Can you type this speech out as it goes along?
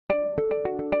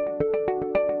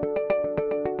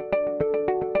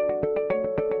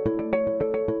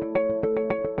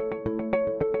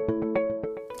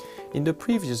In the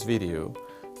previous video,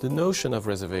 the notion of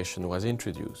reservation was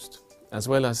introduced, as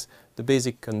well as the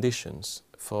basic conditions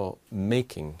for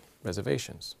making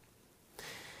reservations.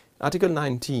 Article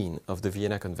 19 of the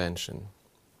Vienna Convention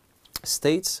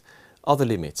states other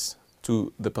limits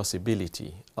to the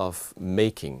possibility of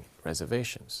making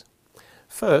reservations.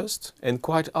 First, and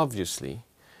quite obviously,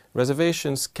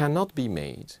 reservations cannot be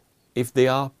made if they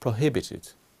are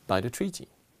prohibited by the treaty.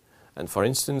 And for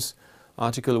instance,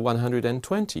 Article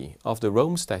 120 of the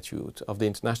Rome Statute of the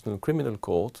International Criminal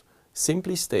Court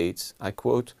simply states, I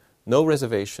quote, "No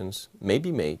reservations may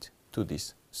be made to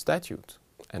this statute."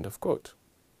 End of quote.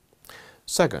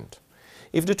 Second,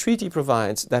 if the treaty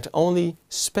provides that only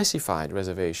specified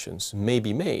reservations may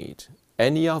be made,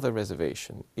 any other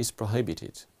reservation is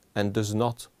prohibited and does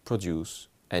not produce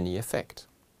any effect.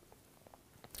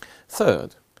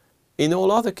 Third, in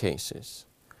all other cases,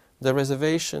 the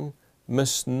reservation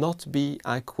must not be,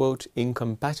 I quote,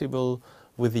 "incompatible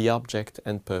with the object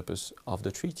and purpose of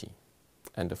the treaty."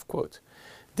 End of quote.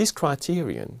 This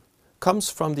criterion comes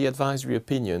from the advisory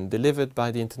opinion delivered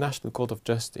by the International Court of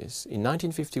Justice in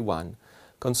 1951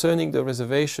 concerning the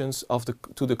reservations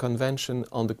to the Convention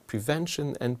on the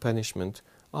Prevention and Punishment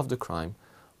of the Crime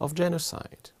of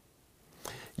Genocide.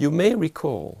 You may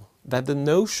recall that the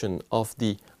notion of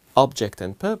the object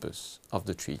and purpose of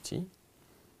the treaty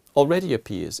already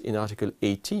appears in Article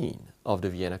 18 of the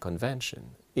Vienna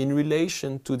Convention in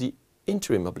relation to the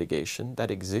interim obligation that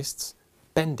exists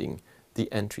pending the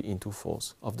entry into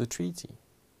force of the treaty.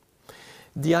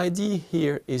 The idea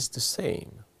here is the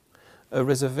same. A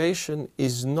reservation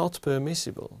is not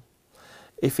permissible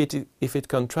if it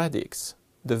contradicts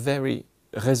the very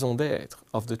raison d'être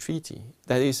of the treaty,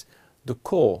 that is, the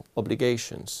core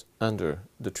obligations under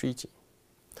the treaty.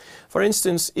 For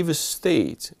instance, if a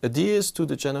state adheres to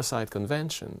the Genocide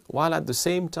Convention while at the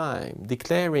same time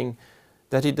declaring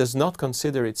that it does not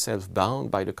consider itself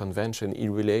bound by the Convention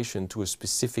in relation to a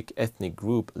specific ethnic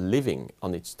group living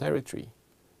on its territory,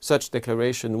 such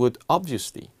declaration would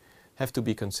obviously have to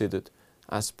be considered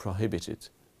as prohibited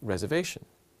reservation.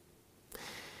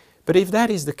 But if that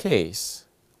is the case,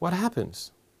 what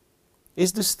happens?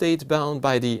 Is the state bound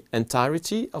by the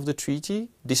entirety of the treaty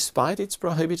despite its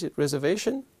prohibited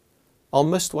reservation? Or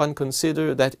must one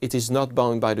consider that it is not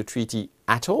bound by the treaty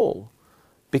at all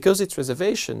because its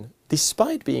reservation,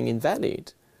 despite being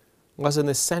invalid, was an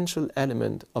essential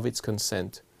element of its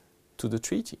consent to the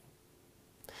treaty?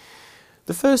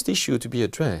 The first issue to be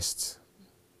addressed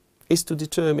is to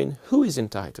determine who is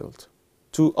entitled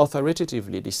to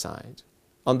authoritatively decide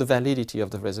on the validity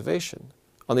of the reservation,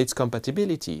 on its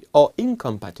compatibility or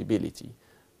incompatibility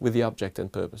with the object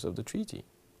and purpose of the treaty.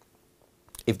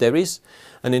 If there is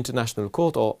an international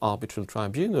court or arbitral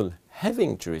tribunal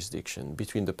having jurisdiction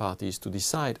between the parties to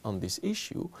decide on this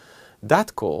issue,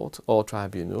 that court or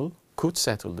tribunal could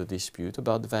settle the dispute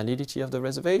about the validity of the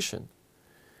reservation.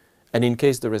 And in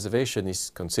case the reservation is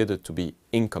considered to be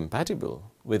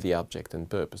incompatible with the object and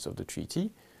purpose of the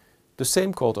treaty, the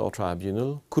same court or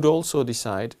tribunal could also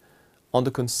decide on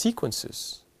the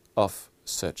consequences of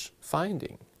such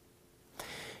finding.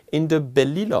 In the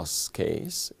Bellilos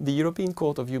case, the European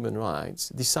Court of Human Rights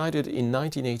decided in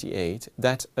 1988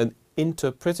 that an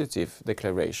interpretative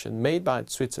declaration made by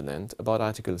Switzerland about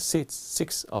Article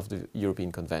 6 of the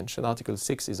European Convention, Article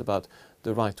 6 is about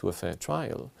the right to a fair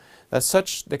trial, that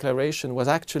such declaration was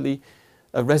actually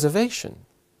a reservation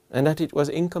and that it was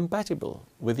incompatible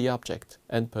with the object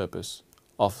and purpose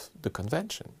of the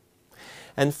Convention.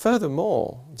 And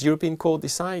furthermore, the European Court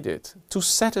decided to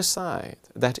set aside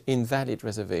that invalid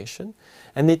reservation,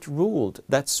 and it ruled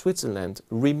that Switzerland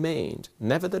remained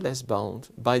nevertheless bound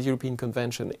by the European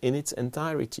Convention in its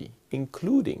entirety,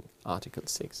 including Article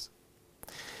 6.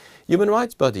 Human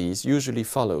rights bodies usually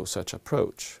follow such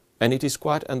approach, and it is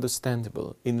quite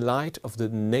understandable in light of the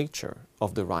nature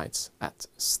of the rights at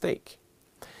stake.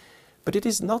 But it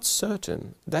is not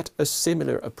certain that a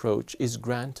similar approach is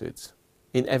granted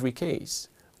in every case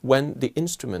when the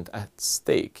instrument at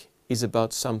stake is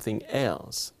about something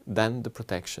else than the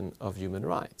protection of human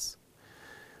rights.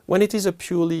 When it is a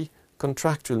purely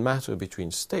contractual matter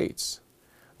between states,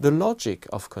 the logic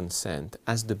of consent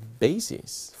as the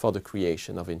basis for the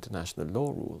creation of international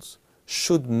law rules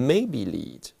should maybe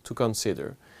lead to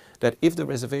consider that if the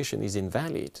reservation is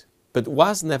invalid, but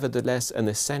was nevertheless an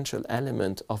essential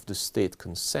element of the state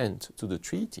consent to the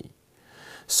treaty,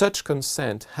 such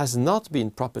consent has not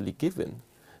been properly given,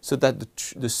 so that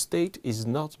the state is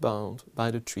not bound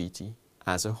by the treaty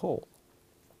as a whole.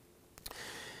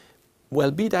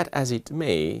 Well, be that as it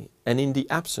may, and in the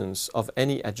absence of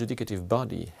any adjudicative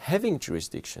body having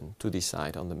jurisdiction to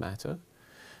decide on the matter,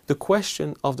 the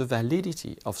question of the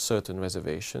validity of certain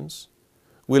reservations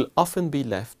will often be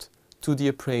left to the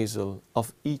appraisal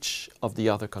of each of the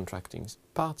other contracting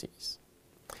parties.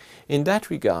 In that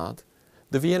regard,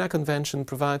 the Vienna Convention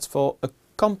provides for a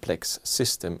complex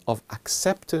system of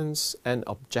acceptance and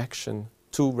objection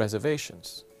to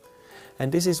reservations.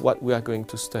 And this is what we are going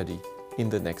to study in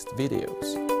the next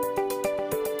videos.